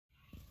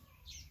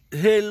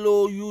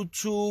Hello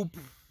YouTube.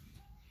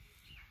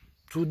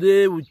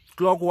 Today we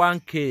clock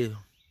 1K.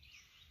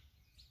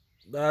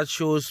 That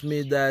shows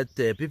me that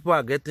people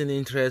are getting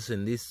interest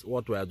in this,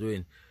 what we are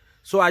doing.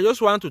 So I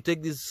just want to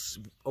take this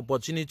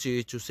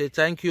opportunity to say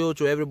thank you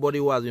to everybody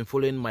who has been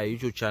following my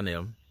YouTube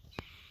channel.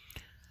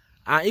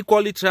 I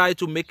equally try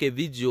to make a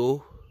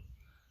video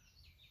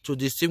to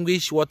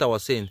distinguish what I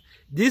was saying.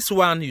 This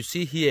one you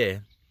see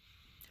here,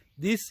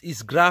 this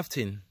is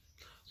grafting.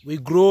 We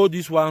grow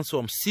this one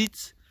from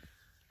seeds,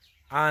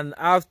 and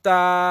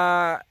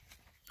after,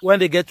 when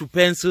they get to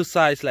pencil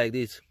size like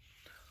this,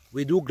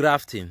 we do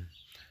grafting.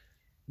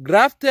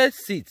 Grafted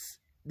seeds,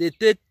 they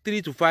take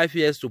 3 to 5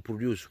 years to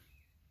produce.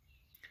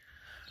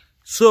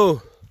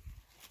 So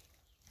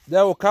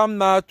they will come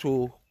now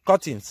to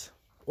cuttings.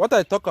 What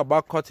I talk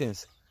about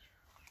cuttings,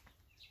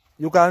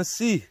 you can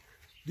see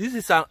this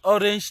is an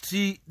orange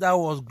tree that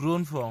was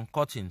grown from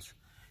cuttings.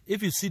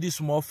 If you see this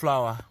small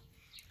flower,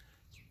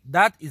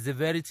 that is the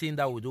very thing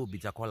that we do with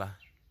bitter kola.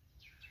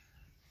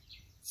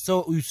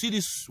 So you see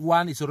this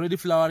one is already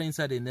flowering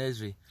inside the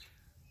nursery.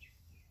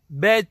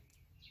 But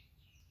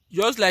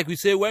just like we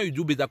say, when you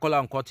do bitter kola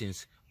on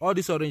cuttings, all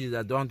these oranges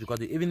are done to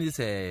cut it. Even this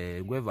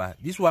guava,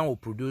 this one will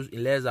produce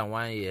in less than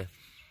 1 year.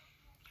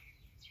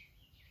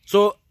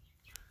 So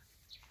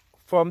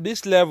from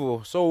this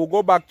level, so we'll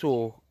go back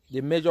to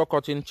the major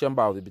cutting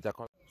chamber of the bitter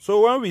kola.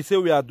 So when we say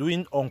we are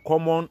doing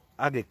uncommon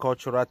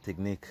agricultural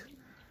technique,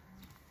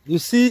 you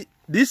see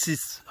this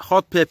is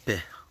hot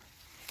pepper.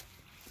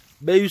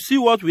 But you see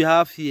what we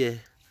have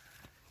here,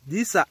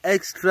 these are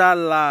extra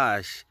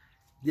large.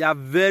 They are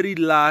very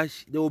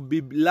large. They will be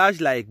large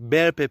like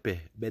bell pepper,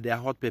 but they are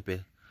hot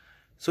pepper.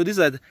 So these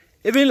are,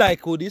 even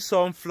like with this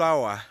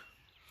sunflower,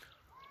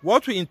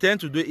 what we intend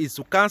to do is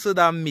to cancel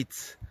that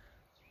myth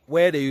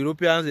where the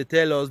Europeans, they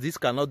tell us this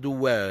cannot do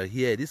well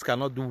here, this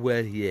cannot do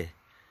well here.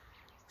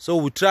 So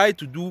we try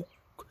to do,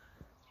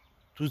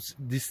 to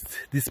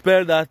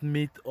dispel that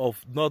myth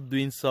of not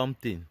doing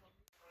something.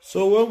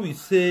 So when we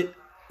say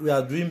we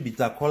are doing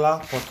bitter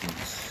kola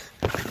cuttings,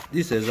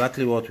 this is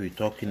exactly what we're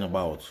talking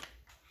about.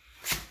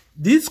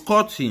 These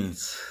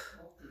cuttings,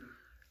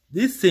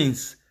 these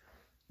things,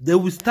 they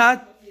will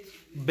start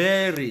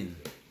bearing,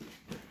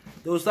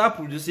 they will start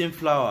producing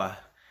flower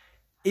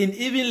in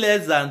even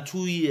less than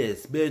 2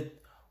 years. But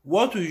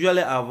what we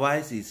usually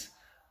advise is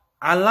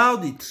allow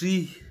the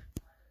tree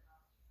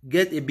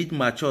get a bit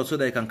mature so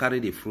that it can carry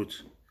the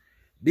fruit.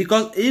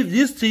 Because if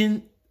this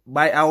thing,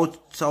 I'll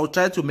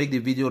try to make the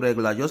video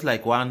regular, just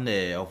like one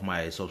of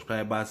my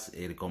subscribers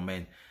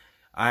recommend.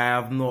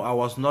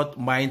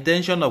 My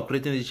intention of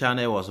creating the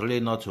channel was really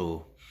not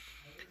to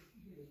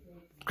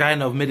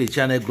kind of make the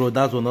channel grow.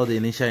 That was not the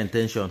initial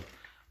intention.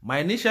 My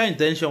initial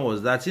intention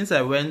was that since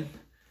I went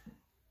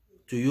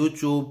to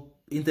YouTube,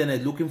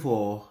 internet, looking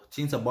for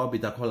things about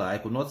bitter kola, I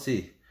could not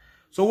see.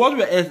 So what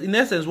we are, in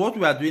essence, what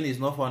we are doing is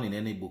not found in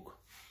any book.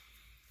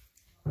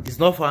 It's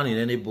not found in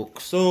any book.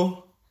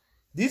 So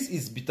this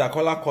is bitter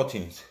kola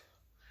cuttings.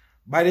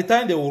 By the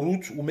time they will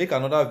root, we'll make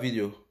another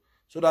video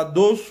so that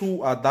those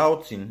who are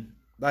doubting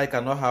that it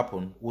cannot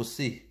happen will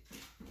see.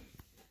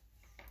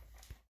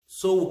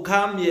 So we'll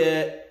come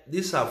here.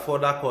 These are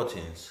further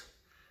cuttings.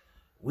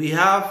 We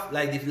have,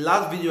 like the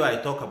last video I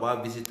talked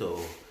about, visitor,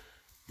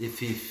 the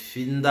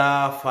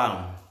Fifinda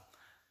farm.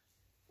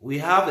 We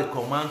have a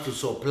command to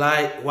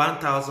supply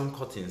 1,000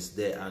 cuttings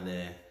there,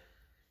 and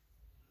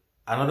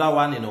another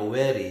one in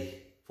Owerri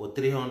for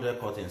 300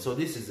 cuttings. So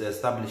this is the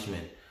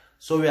establishment.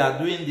 So we are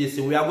doing this.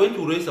 We are going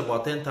to raise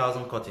about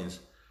 10,000 cuttings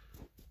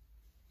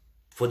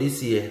for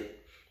this year.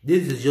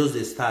 This is just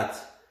the start.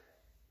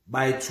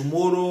 By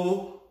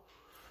tomorrow,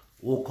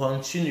 we'll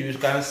continue. You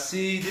can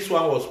see this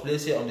one was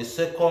placed here on the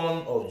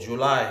 2nd of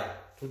July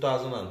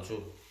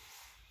 2002.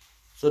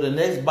 So the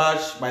next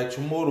batch, by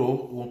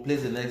tomorrow, we'll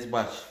place the next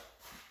batch.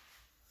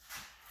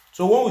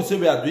 So when we say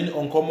we are doing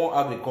uncommon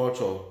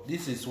agriculture,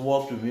 this is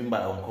what we mean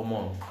by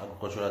uncommon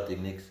agricultural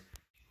techniques.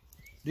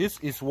 This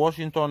is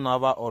Washington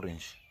Naval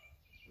orange.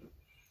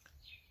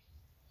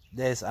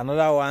 There's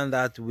another one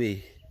that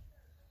way.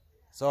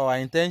 So our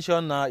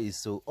intention now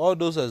is to, all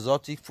those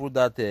exotic fruit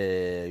that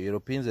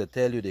Europeans they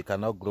tell you they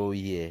cannot grow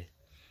here,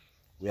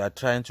 we are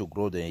trying to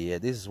grow them here.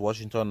 This is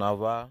Washington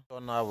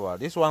Naval.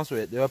 These ones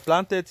they were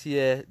planted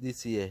here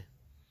this year.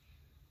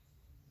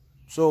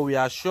 So we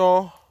are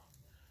sure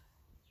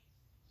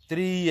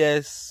 3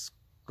 years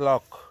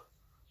clock.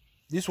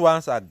 These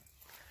ones are,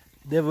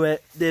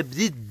 they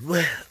did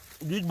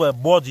by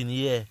budding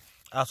here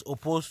as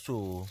opposed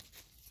to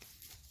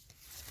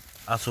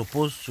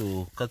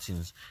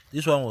cuttings.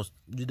 This one was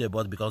did a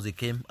bud because they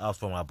came out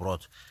from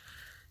abroad.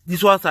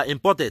 These ones are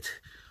imported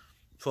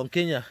from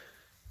Kenya.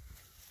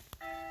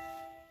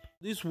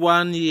 This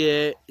one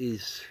here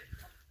is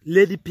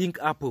lady pink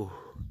apple.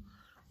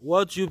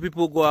 What you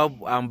people go out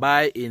and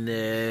buy in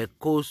a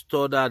cold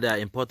store that they are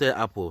imported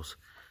apples,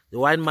 the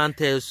white man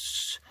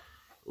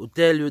will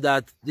tell you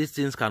that these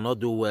things cannot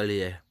do well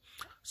here.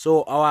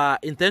 So our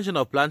intention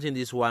of planting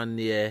this one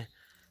here,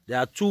 there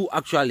are two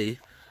actually.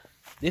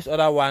 This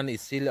other one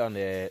is still on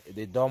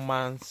the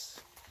dormant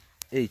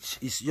age.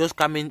 It's just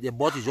coming, the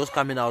bud is just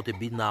coming out a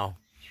bit now.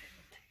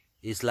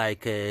 It's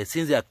like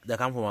since they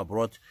come from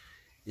abroad,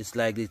 it's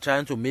like they're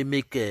trying to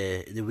mimic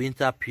the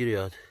winter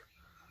period.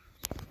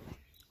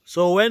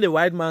 So when the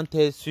white man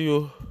tells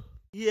you,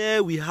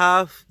 here we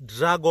have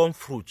dragon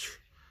fruit.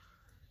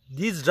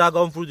 This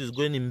dragon fruit is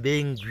going in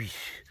Bengui,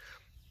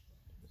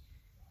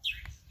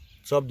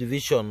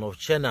 subdivision of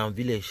Chenan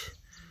village.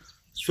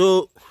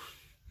 So,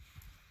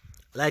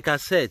 like I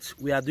said,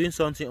 we are doing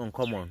something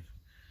uncommon.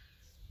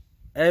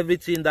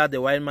 Everything that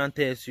the white man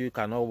tells you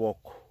cannot work,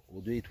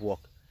 we'll do it work.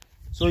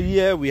 So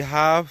here we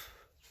have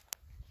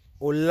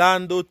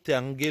Orlando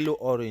Tangelo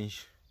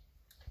orange.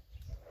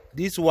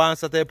 This one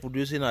started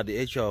producing at the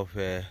age of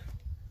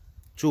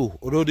 2,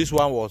 although this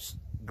one was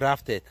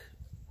grafted.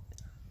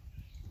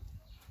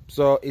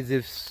 So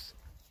it's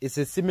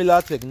a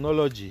similar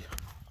technology.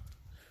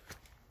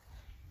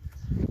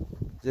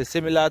 It's a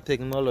similar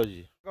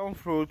technology. Dragon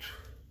fruit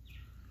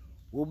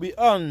will be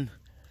on.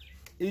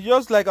 It's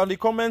just like on the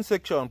comment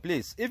section,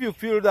 please. If you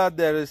feel that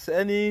there is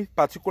any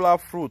particular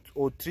fruit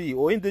or tree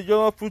or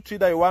indigenous fruit tree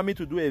that you want me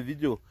to do a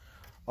video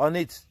on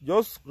it,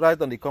 just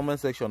write on the comment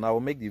section. I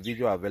will make the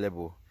video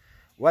available.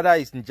 Whether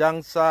it's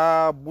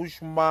Njangsa, bush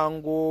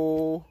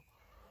mango,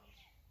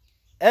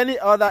 any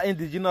other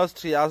indigenous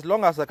tree, as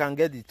long as I can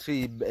get the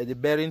tree, the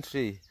bearing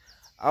tree,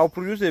 I'll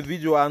produce a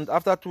video, and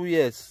after 2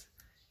 years,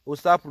 we'll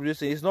start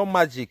producing. It's not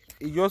magic.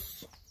 It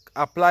just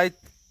applied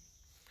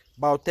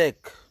biotech.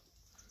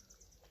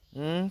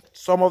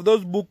 Some of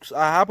those books,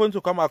 I happen to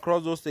come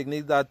across those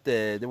techniques that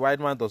the white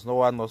man does not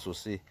want us to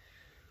see.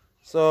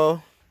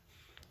 So,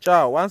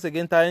 ciao. Once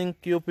again,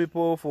 thank you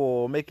people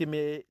for making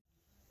me.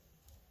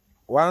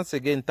 Once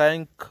again,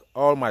 thank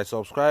all my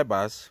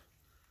subscribers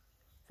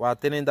for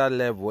attaining that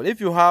level. If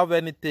you have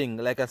anything,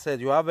 like I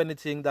said, you have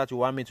anything that you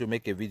want me to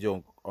make a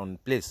video on,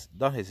 please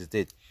don't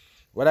hesitate.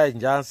 Whether it's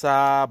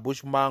Jansa,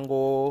 bush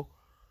mango,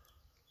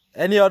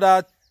 any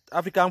other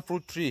African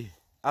fruit tree,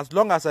 as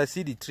long as I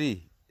see the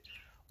tree,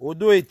 we'll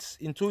do it.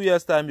 In 2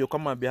 years' time, you'll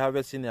come and be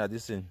harvesting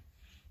this thing.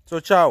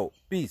 So, ciao,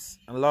 peace,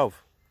 and love.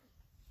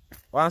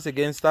 Once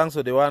again, thanks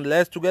to the one.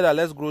 Let's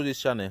grow this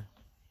channel.